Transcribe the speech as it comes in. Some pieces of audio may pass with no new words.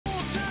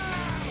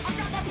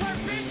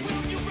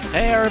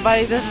Hey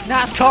everybody, this is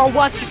NASCAR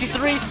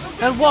 163,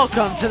 and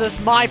welcome to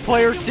this My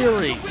Player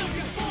series.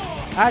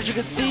 As you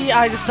can see,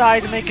 I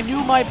decided to make a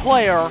new My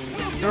Player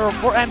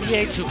for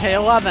NBA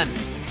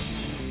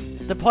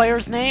 2K11. The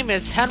player's name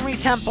is Henry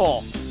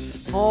Temple,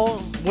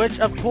 which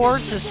of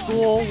course his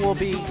school will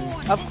be,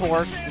 of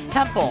course,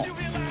 Temple,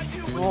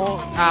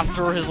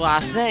 after his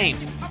last name.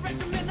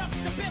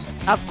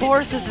 Of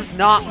course, this is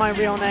not my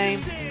real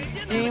name.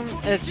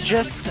 It's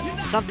just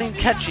something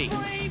catchy.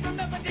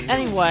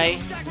 Anyway,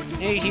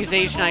 he's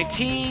age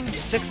 19,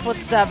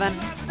 6'7",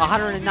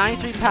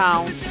 193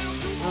 pounds.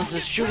 He's a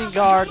shooting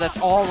guard that's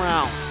all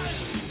around.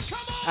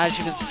 As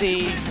you can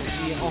see,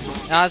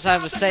 as I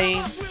was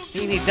saying,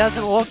 he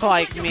doesn't look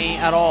like me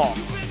at all.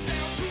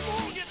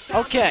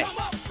 Okay.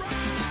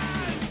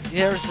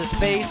 Here's his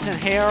face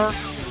and hair.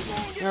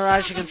 Here,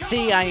 as you can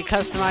see, I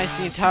customized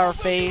the entire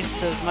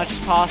face as much as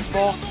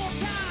possible,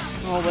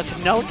 with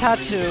no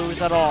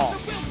tattoos at all.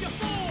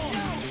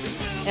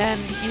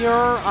 And here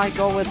I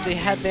go with the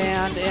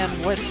headband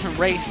and with some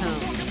waistband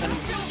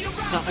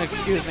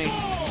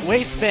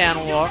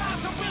look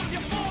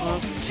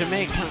to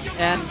make.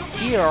 And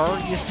here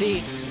you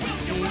see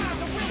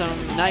some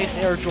nice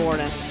Air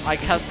Jordans. I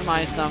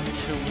customized them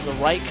to the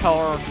right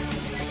color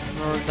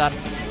that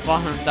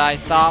I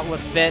thought would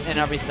fit and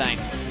everything.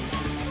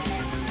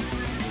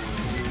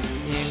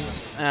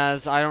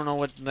 As I don't know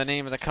what the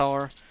name of the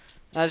color.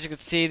 As you can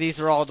see, these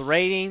are all the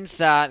ratings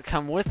that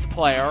come with the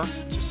player.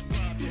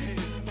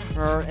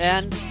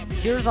 And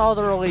here's all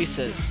the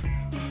releases.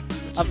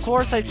 Of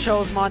course, I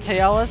chose Monte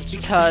Ellis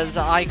because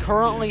I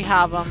currently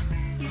have him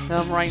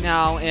right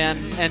now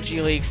in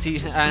NG League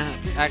Season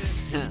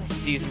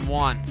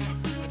 1.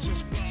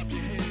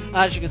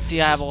 As you can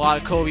see, I have a lot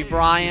of Kobe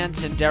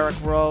Bryant and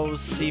Derrick Rose,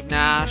 Steve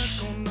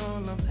Nash,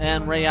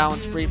 and Ray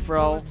Allen's free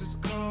throw.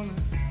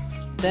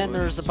 Then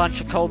there's a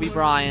bunch of Kobe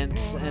Bryant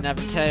and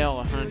Evan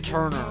Taylor and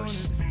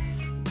Turners.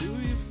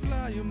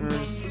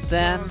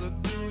 Then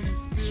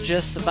it's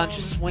just a bunch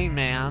of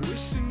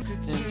swingmans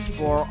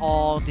for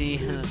all the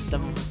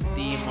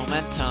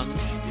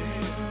momentums.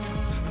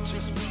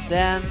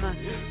 Then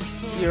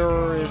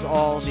here is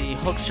all the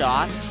hook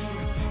shots.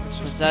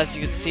 As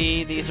you can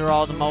see, these are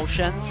all the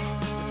motions.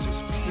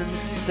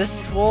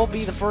 This will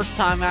be the first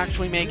time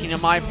actually making a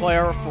My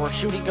Player for a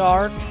shooting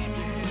guard.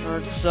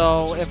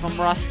 So if I'm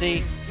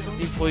rusty,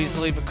 please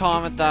leave a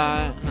comment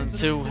to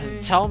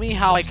tell me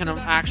how I can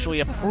actually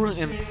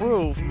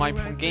improve my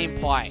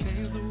gameplay.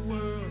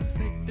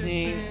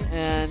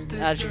 And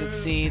as you can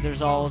see,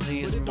 there's all of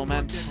these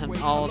momentum,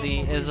 all of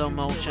the ISO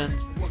motion,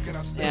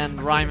 and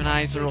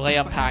Rymanizer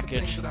layup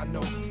package.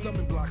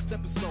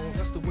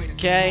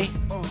 Okay,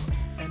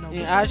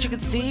 as you can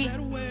see,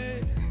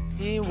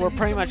 we're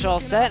pretty much all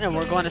set, and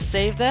we're going to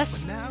save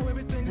this.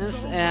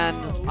 And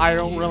I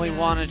don't really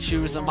want to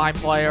choose a My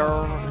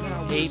Player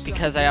 8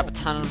 because I have a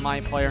ton of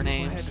My Player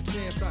names.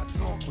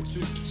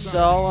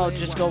 So I'll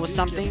just go with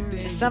something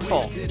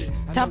simple.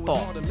 Temple.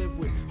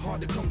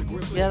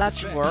 Yeah, that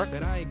should work.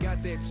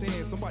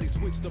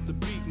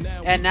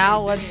 And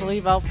now let's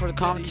leave out for the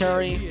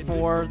commentary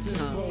for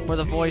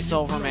the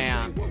voiceover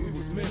man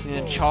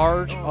in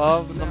charge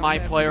of the My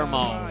Player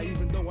mode.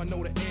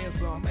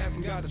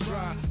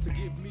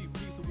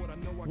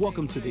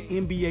 Welcome to the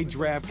NBA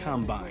Draft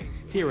Combine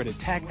here at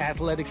Attack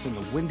Athletics in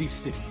the Windy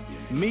City.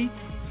 Me?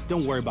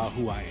 Don't worry about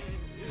who I am.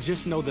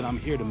 Just know that I'm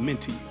here to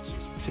mentor you,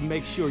 to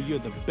make sure you're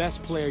the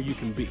best player you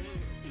can be.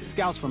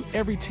 Scouts from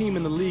every team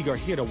in the league are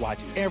here to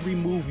watch every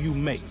move you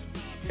make.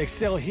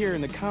 Excel here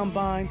in the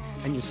Combine,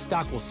 and your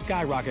stock will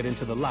skyrocket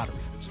into the lottery.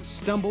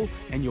 Stumble,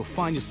 and you'll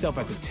find yourself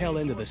at the tail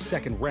end of the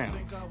second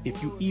round,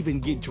 if you even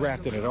get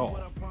drafted at all.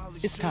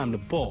 It's time to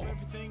ball.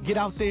 Get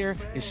out there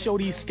and show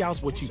these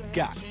scouts what you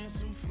got.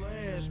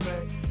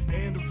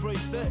 And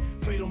erase that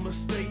fatal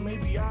mistake.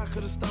 Maybe I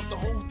could have stopped the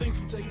whole thing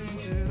from taking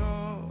it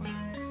all.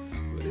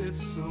 But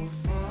it's so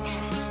far.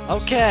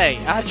 Okay,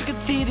 as you can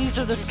see, these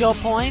are the skill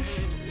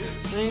points.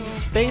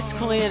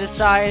 Basically, I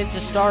decided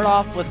to start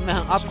off with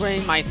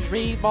upgrading my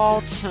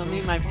 3-ball to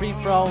leave my free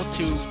throw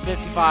to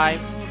 55,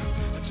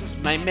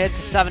 my mid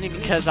to 70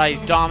 because I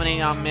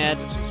dominate on mid.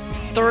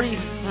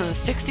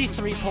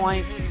 63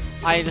 point.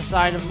 I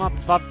decided to up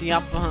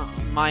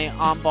my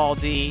on-ball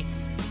D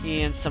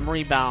and some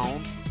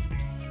rebound.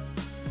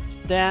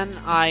 Then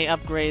I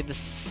upgrade the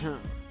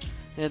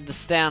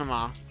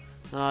stamina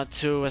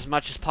to as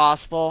much as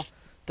possible.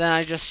 Then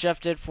I just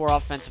shifted for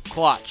offensive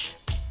clutch.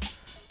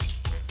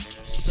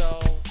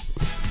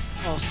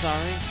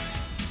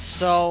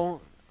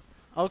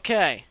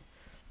 Okay.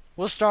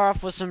 We'll start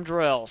off with some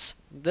drills.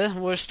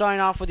 We're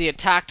starting off with the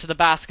attack to the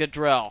basket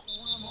drill.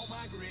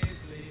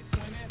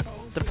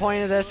 The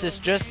point of this is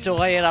just to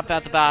lay it up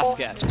at the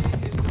basket.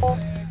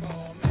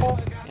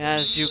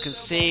 As you can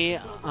see,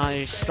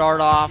 I start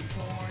off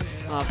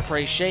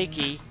pretty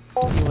shaky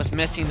with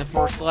missing the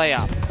first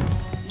layup.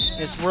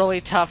 It's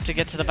really tough to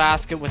get to the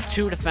basket with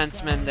 2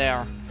 defensemen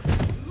there.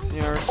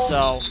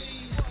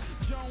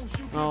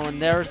 Oh,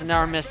 and there's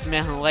another missed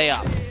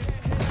layup.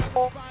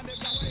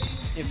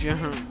 If you're...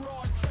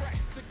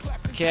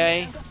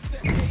 Okay.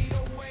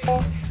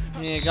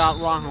 You got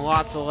wrong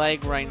lots of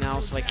leg right now,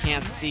 so I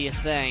can't see a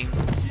thing.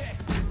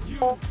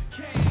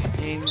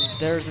 And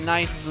there's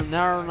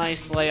another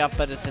nice layup,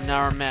 but it's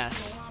another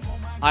miss.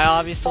 I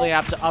obviously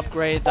have to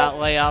upgrade that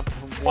layup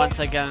once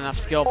I get enough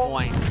skill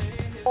points.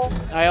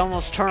 I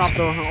almost turn up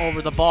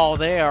over the ball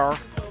there,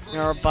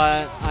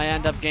 but I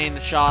end up getting the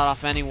shot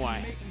off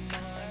anyway.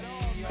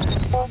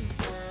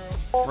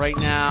 Right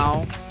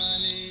now,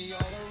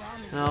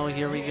 oh,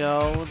 here we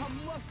go.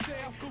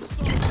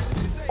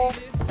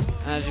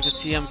 As you can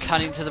see, I'm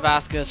cutting to the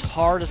basket as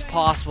hard as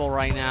possible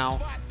right now.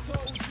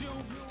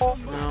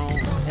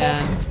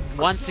 And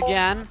once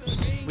again,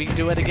 we can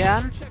do it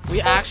again. We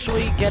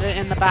actually get it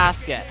in the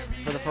basket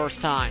for the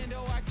first time.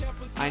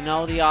 I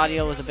know the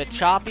audio is a bit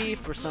choppy,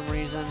 for some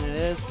reason it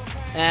is,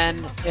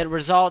 and it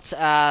results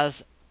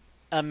as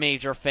a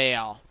major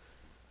fail.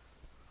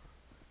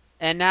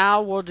 And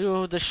now we'll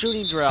do the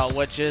shooting drill,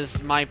 which is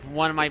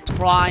one of my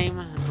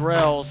prime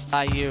drills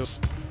I use.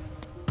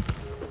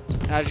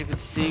 As you can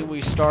see,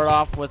 we start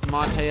off with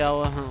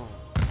Melo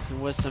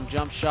with some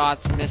jump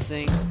shots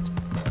missing.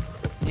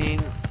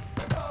 And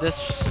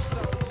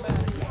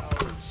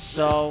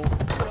so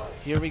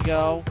here we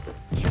go.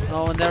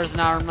 Oh, and there's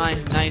another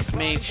nice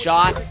made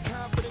shot.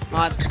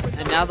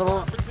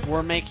 Another,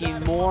 we're making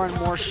more and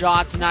more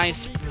shots.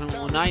 Nice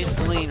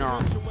leaner.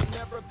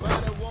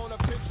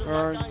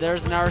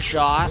 There's another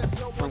shot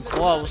from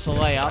close, a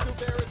layup.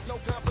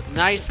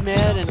 Nice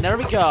mid, and there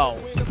we go.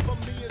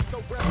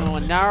 Oh,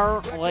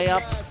 another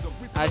layup.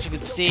 As you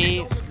can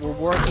see, we're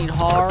working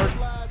hard,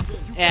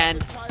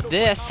 and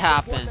this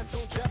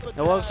happens.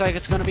 It looks like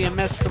it's going to be a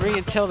missed three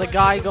until the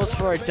guy goes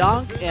for a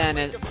dunk, and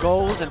it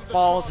goes and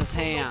falls his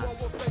hand.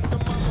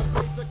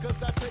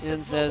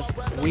 And says,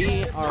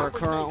 we are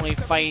currently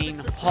fighting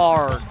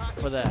hard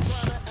for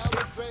this.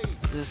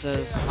 This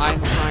is,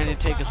 I'm trying to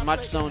take as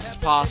much zones as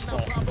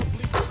possible.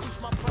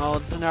 Oh,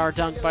 it's another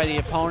dunk by the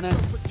opponent.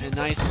 And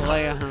nice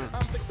layup.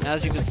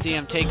 As you can see,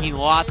 I'm taking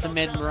lots of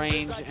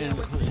mid-range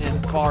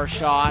and far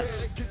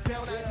shots.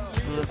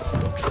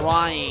 I'm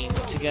trying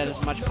to get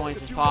as much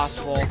points as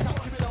possible.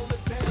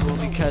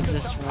 Because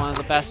this is one of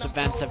the best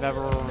events I've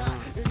ever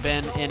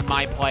been in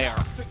myplayer.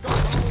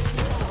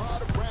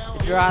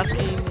 If you're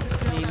asking,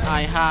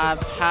 I have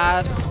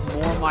had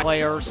more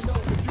myplayers.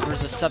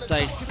 There's a sub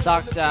that I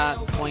sucked at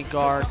point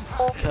guard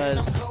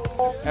because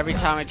every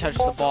time I touched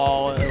the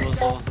ball,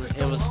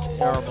 it was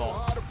terrible.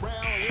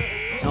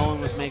 No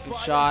one was making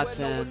shots,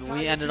 and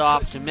we ended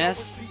off to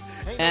miss.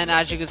 And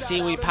as you can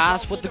see, we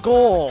passed with the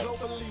goal.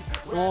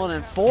 More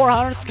than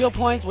 400 skill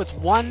points with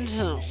one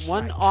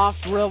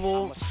off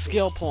dribble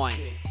skill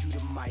point.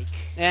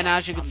 And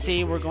as you can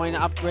see, we're going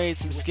to upgrade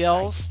some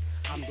skills.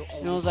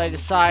 I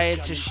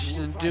decided to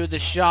do the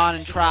shot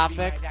in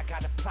traffic,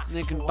 and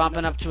they can bump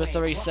it up to a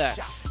 36.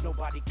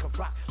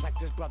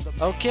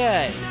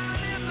 Okay.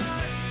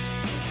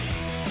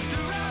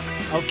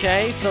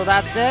 Okay, so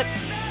that's it.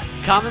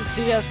 Come and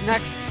see us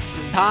next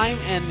time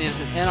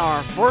in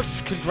our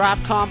first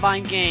draft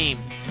combine game.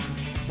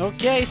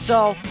 Okay,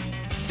 so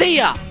see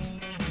ya!